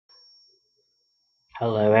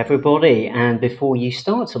Hello, everybody. And before you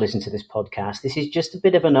start to listen to this podcast, this is just a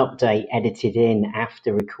bit of an update edited in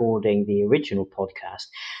after recording the original podcast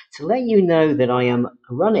to let you know that I am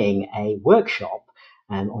running a workshop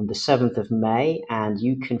on the 7th of May, and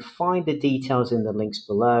you can find the details in the links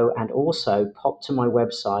below and also pop to my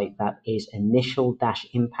website that is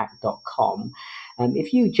initial-impact.com.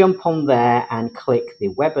 If you jump on there and click the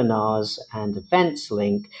webinars and events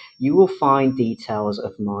link, you will find details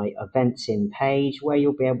of my events in page where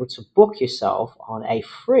you'll be able to book yourself on a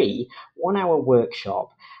free 1 hour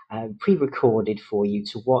workshop pre-recorded for you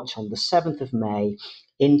to watch on the 7th of May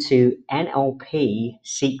into NLP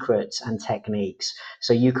secrets and techniques.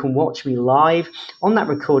 So you can watch me live on that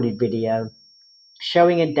recorded video,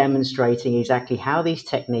 showing and demonstrating exactly how these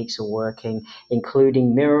techniques are working,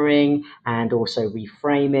 including mirroring and also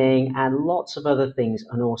reframing and lots of other things,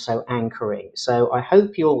 and also anchoring. So I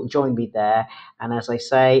hope you'll join me there. And as I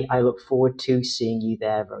say, I look forward to seeing you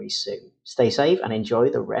there very soon. Stay safe and enjoy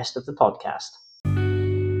the rest of the podcast.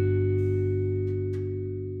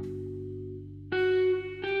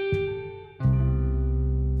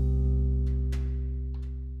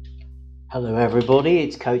 Hello, everybody.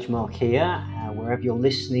 It's Coach Mark here. Wherever you're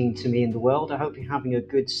listening to me in the world, I hope you're having a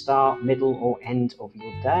good start, middle, or end of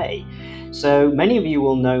your day. So many of you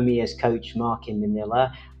will know me as Coach Mark in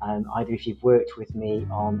Manila, either if you've worked with me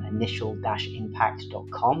on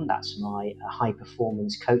initial-impact.com, that's my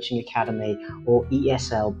high-performance coaching academy, or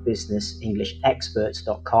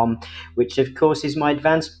ESLbusinessenglishexperts.com, which of course is my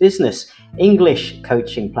advanced business English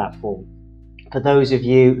coaching platform for those of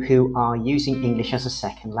you who are using English as a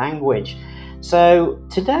second language. So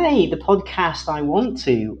today, the podcast I want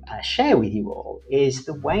to share with you all is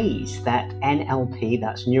the ways that NLP,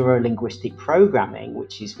 that's neuro-linguistic programming,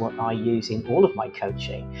 which is what I use in all of my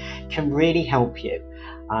coaching, can really help you.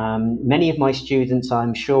 Many of my students,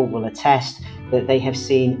 I'm sure, will attest that they have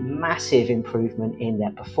seen massive improvement in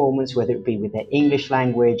their performance, whether it be with their English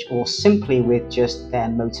language or simply with just their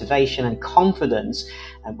motivation and confidence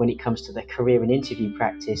when it comes to their career and interview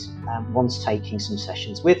practice once taking some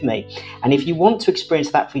sessions with me. And if you want to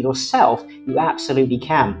experience that for yourself, you absolutely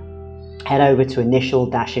can. Head over to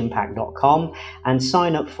initial-impact.com and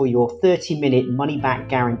sign up for your 30-minute money-back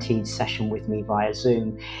guaranteed session with me via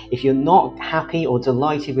Zoom. If you're not happy or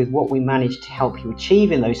delighted with what we managed to help you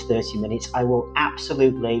achieve in those 30 minutes, I will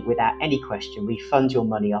absolutely, without any question, refund your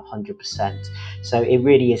money 100%. So it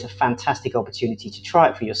really is a fantastic opportunity to try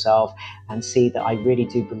it for yourself and see that I really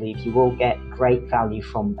do believe you will get great value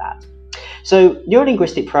from that. So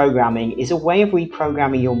neuro-linguistic programming is a way of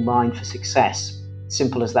reprogramming your mind for success.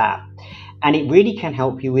 Simple as that. And it really can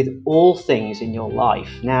help you with all things in your life.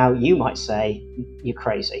 Now, you might say, you're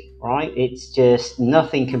crazy, right? It's just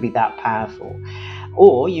nothing can be that powerful.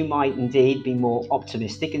 Or you might indeed be more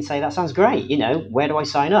optimistic and say, that sounds great. Where do I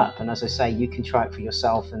sign up? And as I say, you can try it for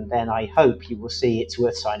yourself, and then I hope you will see it's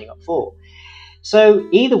worth signing up for. So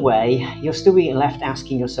either way, you'll still be left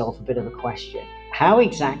asking yourself a bit of a question. How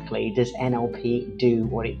exactly does NLP do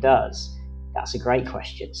what it does? That's a great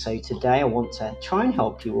question. So today I want to try and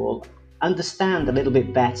help you all understand a little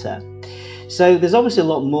bit better. So there's obviously a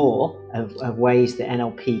lot more of ways that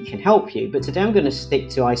NLP can help you, but today I'm going to stick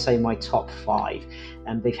to, my top 5.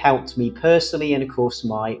 And they've helped me personally, and of course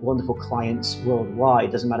my wonderful clients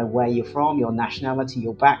worldwide. Doesn't matter where you're from, your nationality,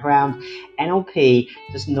 your background, NLP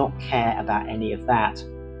does not care about any of that.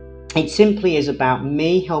 It simply is about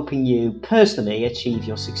me helping you personally achieve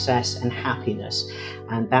your success and happiness.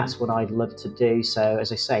 And that's what I'd love to do. So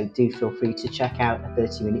as I say, do feel free to check out a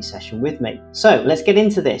 30-minute session with me. So let's get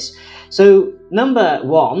into this. So number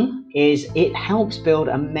 1 is it helps build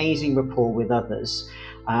amazing rapport with others.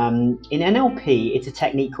 In NLP, it's a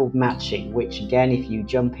technique called matching, which again, if you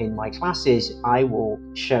jump in my classes, I will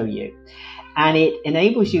show you. And it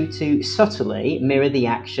enables you to subtly mirror the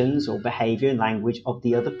actions or behavior and language of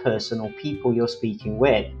the other person or people you're speaking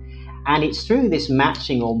with. And it's through this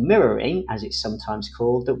matching or mirroring, as it's sometimes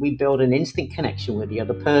called, that we build an instant connection with the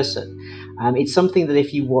other person. It's something that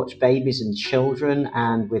if you watch babies and children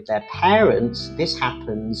and with their parents, this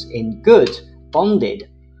happens in good, bonded,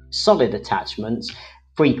 solid attachments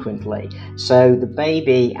frequently. So the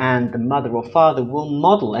baby and the mother or father will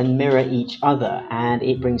model and mirror each other, and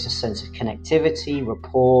it brings a sense of connectivity,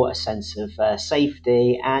 rapport, a sense of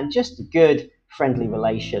safety, and just good, friendly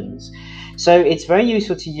relations. So it's very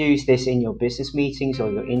useful to use this in your business meetings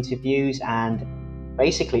or your interviews, and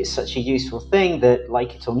basically it's such a useful thing that,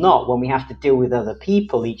 like it or not, when we have to deal with other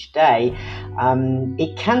people each day,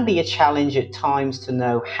 it can be a challenge at times to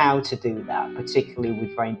know how to do that, particularly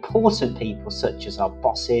with very important people such as our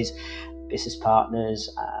bosses, business partners,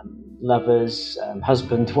 lovers,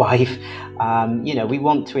 husband, wife. We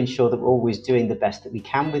want to ensure that we're always doing the best that we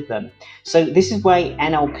can with them. So this is where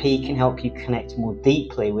NLP can help you connect more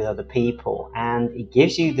deeply with other people, and it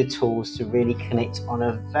gives you the tools to really connect on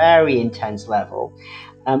a very intense level,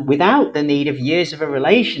 without the need of years of a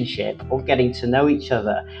relationship or getting to know each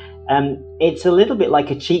other. It's a little bit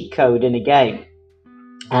like a cheat code in a game.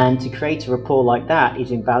 And to create a rapport like that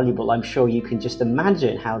is invaluable. I'm sure you can just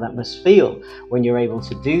imagine how that must feel when you're able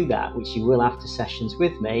to do that, which you will after sessions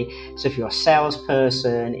with me. So if you're a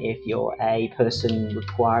salesperson, if you're a person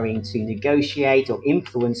requiring to negotiate or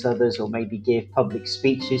influence others, or maybe give public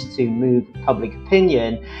speeches to move public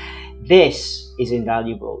opinion, this is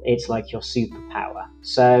invaluable. It's like your superpower.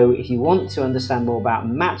 So if you want to understand more about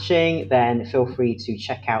matching, then feel free to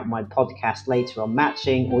check out my podcast later on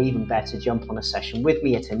matching, or even better, jump on a session with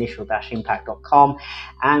me at initial-impact.com,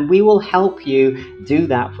 and we will help you do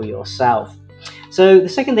that for yourself. So the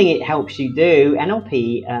second thing it helps you do,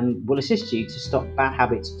 NLP will assist you to stop bad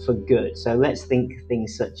habits for good. So let's think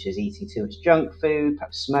things such as eating too much junk food,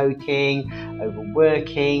 perhaps smoking,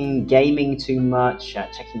 overworking, gaming too much,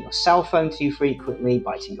 checking your cell phone too frequently,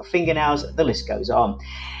 biting your fingernails, the list goes on.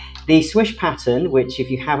 The swish pattern, which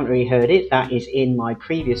if you haven't really heard it, that is in my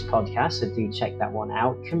previous podcast, so do check that one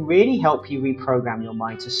out, can really help you reprogram your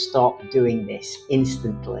mind to stop doing this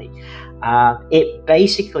instantly. It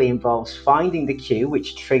basically involves finding the cue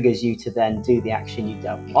which triggers you to then do the action you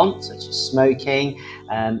don't want, such as smoking,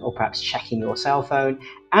 or perhaps checking your cell phone,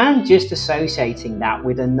 and just associating that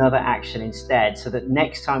with another action instead, so that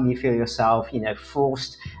next time you feel yourself,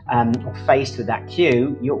 forced or faced with that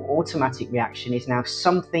cue, your automatic reaction is now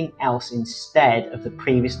something else instead of the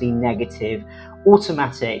previously negative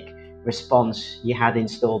automatic response you had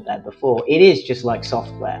installed there before. It is just like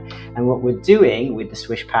software, and what we're doing with the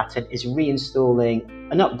swish pattern is reinstalling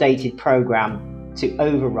an updated program to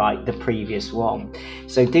overwrite the previous one.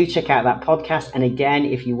 So do check out that podcast, and again,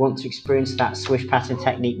 if you want to experience that swish pattern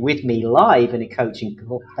technique with me live in a coaching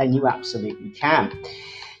call, then you absolutely can.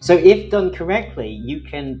 So if done correctly, you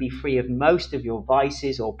can be free of most of your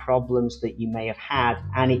vices or problems that you may have had,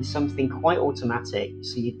 and it's something quite automatic,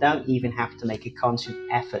 so you don't even have to make a conscious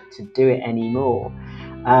effort to do it anymore.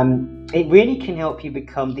 It really can help you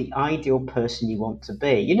become the ideal person you want to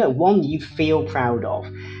be, one you feel proud of.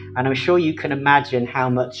 And I'm sure you can imagine how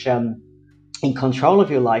much in control of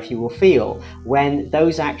your life you will feel when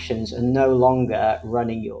those actions are no longer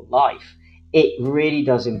running your life. It really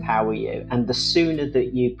does empower you, and the sooner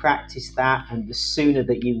that you practice that and the sooner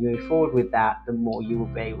that you move forward with that, the more you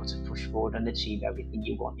will be able to push forward and achieve everything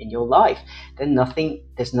you want in your life. There's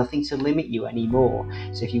nothing to limit you anymore.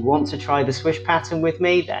 So if you want to try the swish pattern with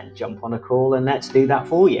me, then jump on a call and let's do that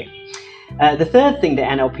for you. The third thing that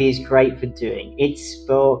NLP is great for doing, it's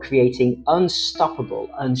for creating unstoppable,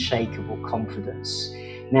 unshakable confidence.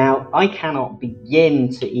 Now, I cannot begin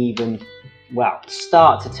to even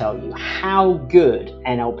start to tell you how good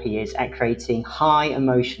NLP is at creating high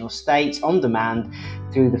emotional states on demand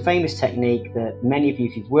through the famous technique that many of you,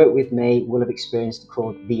 if you've worked with me, will have experienced,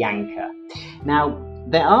 called the anchor. Now,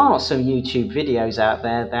 there are some YouTube videos out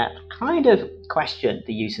there that kind of question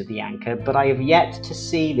the use of the anchor, but I have yet to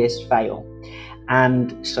see this fail.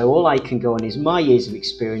 And so all I can go on is my years of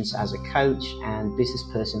experience as a coach and business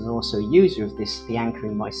person, and also a user of the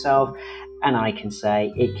anchoring myself. And I can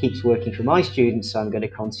say it keeps working for my students, so I'm going to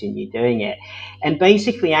continue doing it. And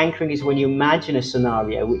basically, anchoring is when you imagine a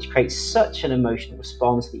scenario which creates such an emotional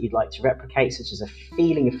response that you'd like to replicate, such as a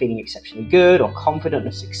feeling exceptionally good or confident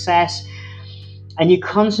of success. And you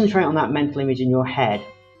concentrate on that mental image in your head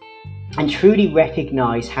and truly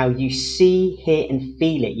recognize how you see, hear, and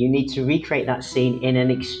feel it. You need to recreate that scene in an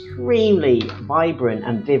extremely vibrant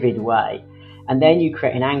and vivid way. And then you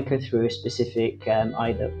create an anchor through a specific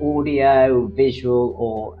either audio, visual,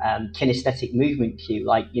 or kinesthetic movement cue,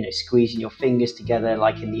 like squeezing your fingers together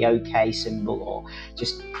like in the OK symbol, or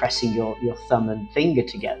just pressing your thumb and finger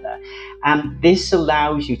together. And this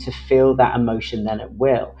allows you to feel that emotion then at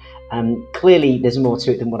will. Clearly, there's more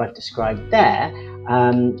to it than what I've described there.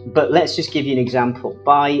 But let's just give you an example.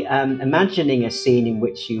 By imagining a scene in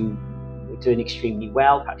which you were doing extremely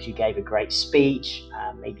well, perhaps you gave a great speech,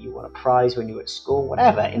 maybe you won a prize when you were at school,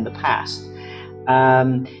 whatever, in the past.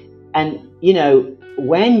 And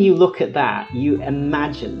when you look at that, you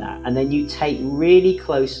imagine that, and then you take really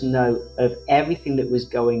close note of everything that was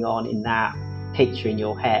going on in that picture in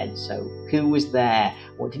your head. So who was there?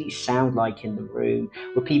 What did it sound like in the room?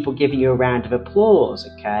 Were people giving you a round of applause?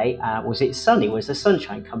 Okay. Was it sunny? Was the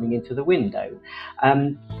sunshine coming into the window?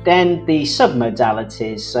 Then the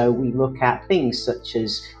submodalities. So we look at things such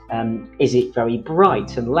as Is it very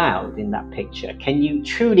bright and loud in that picture? Can you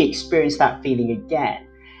truly experience that feeling again?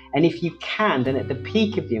 And if you can, then at the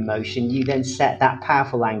peak of the emotion, you then set that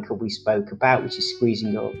powerful anchor we spoke about, which is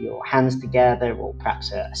squeezing your hands together, or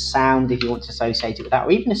perhaps a sound if you want to associate it with that,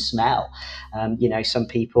 or even a smell. Some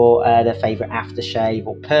people, their favourite aftershave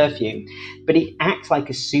or perfume. But it acts like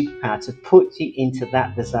a superpower to put you into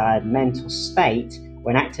that desired mental state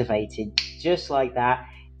when activated, just like that,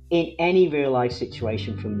 in any real life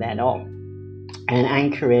situation from then on. And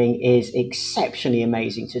anchoring is exceptionally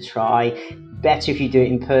amazing to try. Better if you do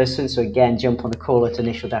it in person. So again, jump on a call at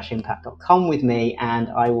initial-impact.com with me, and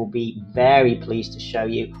I will be very pleased to show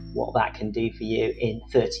you what that can do for you in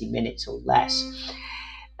 30 minutes or less.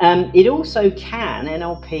 It also can,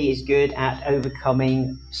 NLP is good at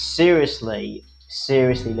overcoming seriously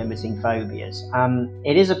limiting phobias.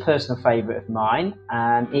 It is a personal favourite of mine.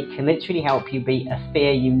 It can literally help you beat a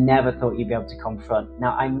fear you never thought you'd be able to confront.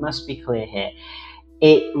 Now, I must be clear here.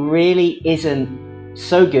 It really isn't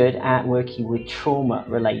so good at working with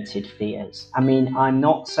trauma-related fears. I mean, I'm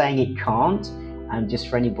not saying it can't. And just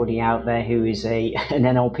for anybody out there who is an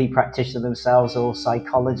NLP practitioner themselves or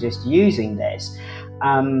psychologist using this,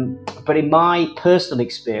 but in my personal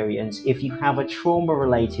experience, if you have a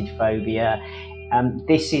trauma-related phobia,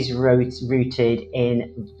 this is rooted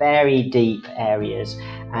in very deep areas,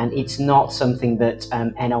 and it's not something that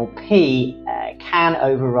NLP can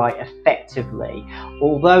overwrite effectively,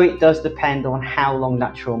 although it does depend on how long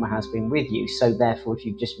that trauma has been with you. So therefore, if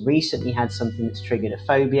you've just recently had something that's triggered a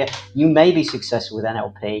phobia, you may be successful with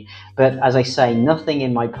NLP. But as I say, nothing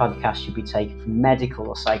in my podcast should be taken for medical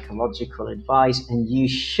or psychological advice, and you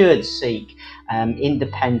should seek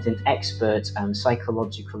independent expert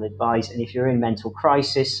psychological advice. And if you're in mental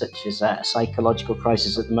crisis, such as a psychological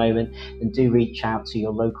crisis at the moment, then do reach out to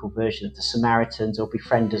your local version of the Samaritans or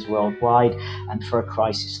Befrienders Worldwide and for a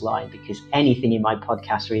crisis line, because anything in my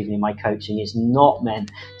podcast or even in my coaching is not meant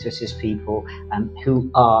to assist people who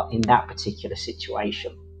are in that particular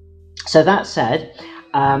situation. So that said,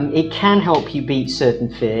 it can help you beat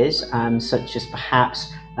certain fears, such as perhaps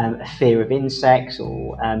a fear of insects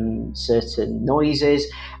or certain noises,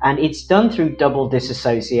 and it's done through double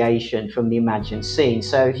disassociation from the imagined scene.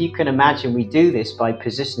 So if you can imagine, we do this by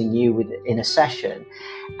positioning you in a session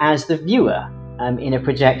as the viewer in a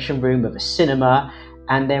projection room of a cinema,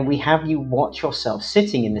 and then we have you watch yourself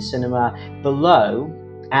sitting in the cinema below,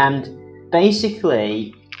 and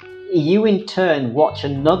basically you in turn watch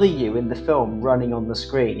another you in the film running on the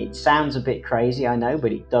screen. It sounds a bit crazy, I know,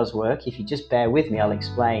 but it does work. If you just bear with me, I'll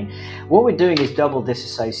explain. What we're doing is double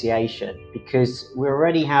disassociation, because we're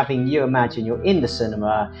already having you imagine you're in the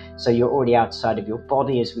cinema, so you're already outside of your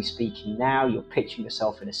body as we're speaking now. You're picturing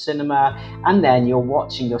yourself in a cinema, and then you're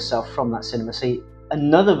watching yourself from that cinema. So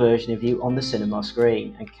another version of you on the cinema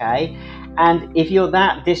screen, okay? And if you're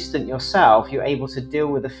that distant yourself, you're able to deal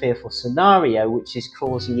with a fearful scenario which is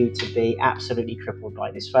causing you to be absolutely crippled by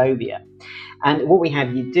this phobia. And what we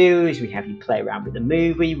have you do is we have you play around with the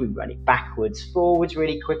movie, we run it backwards, forwards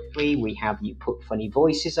really quickly, we have you put funny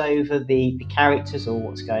voices over the characters or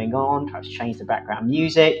what's going on, perhaps change the background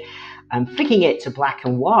music, and flicking it to black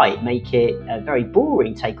and white, make it very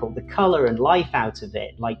boring, take all the colour and life out of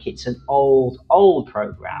it, like it's an old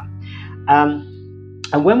program.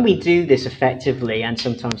 And when we do this effectively, and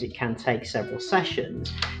sometimes it can take several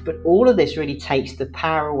sessions, but all of this really takes the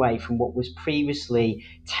power away from what was previously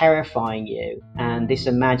terrifying you and this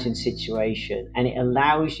imagined situation, and it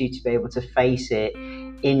allows you to be able to face it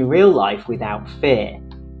in real life without fear.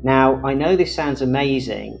 Now, I know this sounds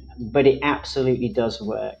amazing, but it absolutely does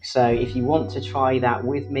work. So if you want to try that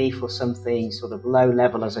with me for something sort of low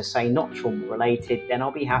level, as I say, not trauma related, then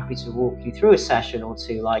I'll be happy to walk you through a session or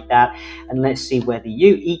two like that. And let's see whether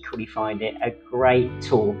you equally find it a great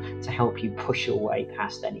tool to help you push your way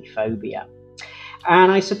past any phobia.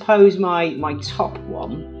 And I suppose my top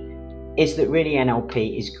one is that really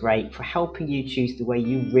NLP is great for helping you choose the way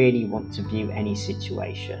you really want to view any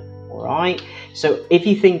situation. All right. So if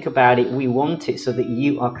you think about it, we want it so that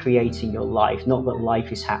you are creating your life, not that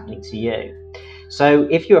life is happening to you. So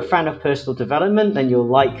if you're a fan of personal development, then you'll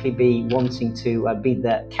likely be wanting to be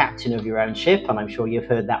the captain of your own ship. And I'm sure you've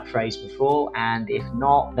heard that phrase before. And if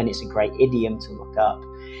not, then it's a great idiom to look up.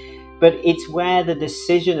 But it's where the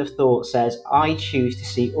decision of thought says, I choose to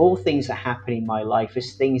see all things that happen in my life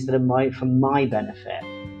as things that are for my benefit.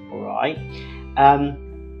 All right.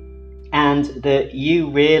 And that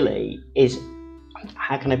you really is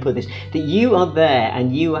how can I put this? That you are there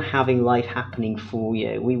and you are having life happening for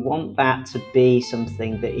you. We want that to be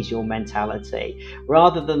something that is your mentality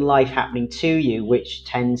rather than life happening to you, which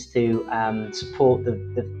tends to support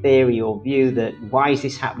the theory or view that why is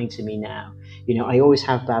this happening to me now? I always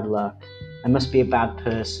have bad luck. I must be a bad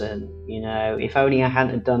person. If only I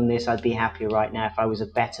hadn't done this, I'd be happier right now if I was a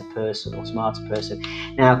better person or smarter person.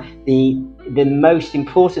 Now, the most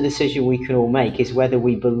important decision we can all make is whether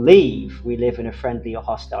we believe we live in a friendly or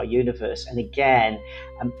hostile universe. And again,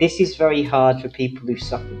 this is very hard for people who've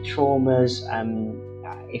suffered traumas.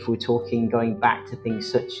 If we're talking going back to things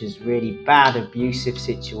such as really bad abusive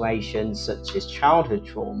situations, such as childhood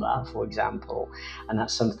trauma, for example, and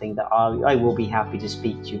that's something that I will be happy to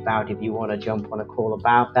speak to you about if you want to jump on a call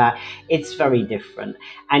about that. It's very different,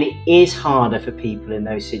 and it is harder for people in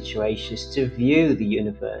those situations to view the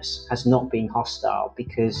universe as not being hostile,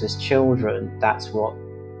 because as children, that's what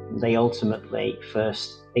they ultimately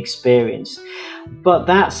first experienced. But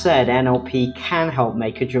that said, NLP can help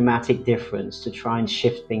make a dramatic difference to try and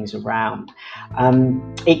shift things around.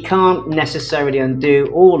 It can't necessarily undo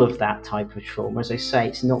all of that type of trauma. As I say,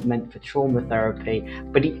 it's not meant for trauma therapy,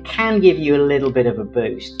 but it can give you a little bit of a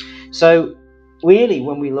boost. So really,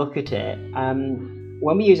 when we look at it,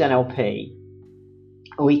 when we use NLP,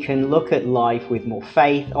 we can look at life with more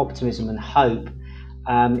faith, optimism, and hope.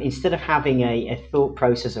 Instead of having a thought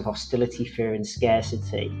process of hostility, fear, and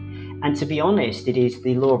scarcity. And to be honest, it is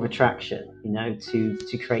the law of attraction,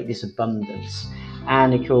 to create this abundance.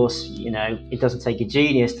 And of course, it doesn't take a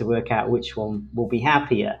genius to work out which one will be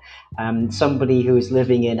happier. Somebody who is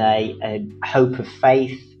living in a hope of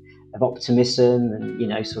faith, of optimism,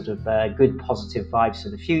 and sort of good positive vibes for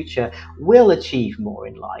the future will achieve more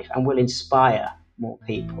in life and will inspire more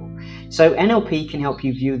people. So NLP can help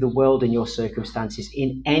you view the world and your circumstances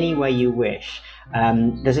in any way you wish.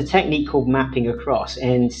 There's a technique called mapping across,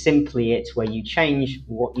 and simply it's where you change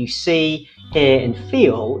what you see, hear, and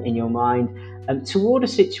feel in your mind toward a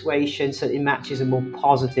situation so that it matches a more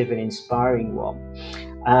positive and inspiring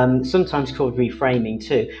one. Sometimes called reframing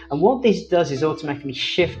too. And what this does is automatically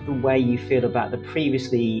shift the way you feel about the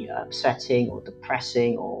previously upsetting or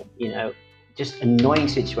depressing or just annoying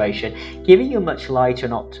situation, giving you a much lighter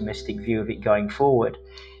and optimistic view of it going forward.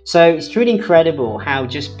 So it's truly incredible how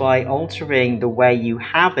just by altering the way you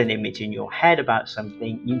have an image in your head about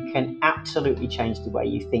something, you can absolutely change the way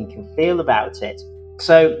you think and feel about it.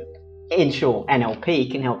 So in short,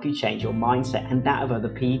 NLP can help you change your mindset and that of other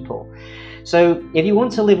people. So if you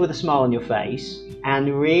want to live with a smile on your face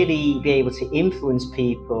and really be able to influence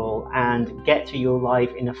people and get through your life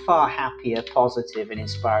in a far happier, positive, and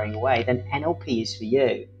inspiring way, then NLP is for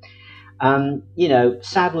you.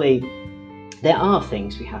 Sadly, there are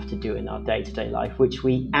things we have to do in our day-to-day life which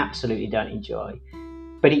we absolutely don't enjoy.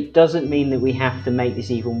 But it doesn't mean that we have to make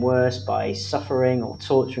this even worse by suffering or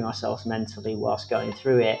torturing ourselves mentally whilst going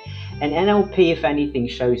through it. And NLP, if anything,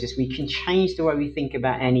 shows us we can change the way we think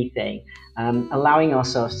about anything, allowing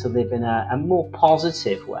ourselves to live in a more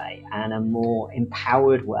positive way and a more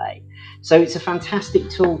empowered way. So it's a fantastic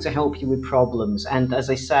tool to help you with problems. And as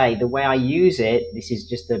I say, the way I use it, this is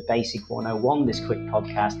just a basic 101, this quick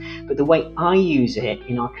podcast, but the way I use it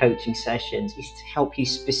in our coaching sessions is to help you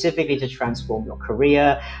specifically to transform your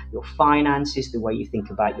career, your finances, the way you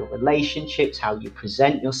think about your relationships, how you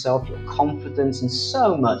present yourself, your confidence, and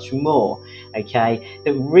so much more, okay,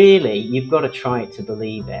 that really you've got to try it to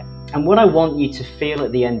believe it. And what I want you to feel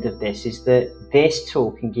at the end of this is that this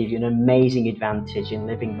tool can give you an amazing advantage in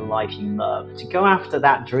living the life you love, to go after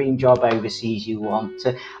that dream job overseas you want,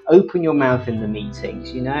 to open your mouth in the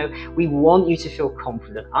meetings. We want you to feel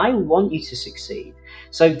confident. I want you to succeed.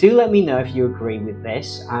 So do let me know if you agree with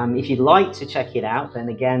this. If you'd like to check it out, then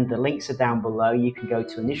again, the links are down below. You can go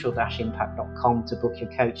to initial-impact.com to book your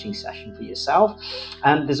coaching session for yourself.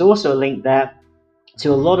 There's also a link there to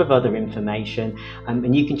a lot of other information,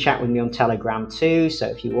 and you can chat with me on Telegram too. So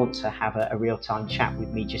if you want to have a real-time chat with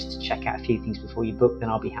me just to check out a few things before you book, then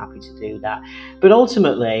I'll be happy to do that. But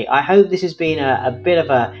ultimately, I hope this has been a bit of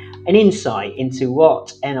an insight into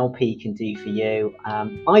what NLP can do for you.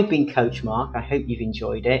 I've been Coach Mark. I hope you've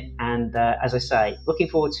enjoyed it, and as I say, looking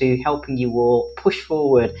forward to helping you all push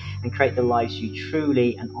forward and create the lives you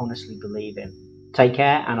truly and honestly believe in. Take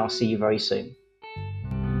care, and I'll see you very soon.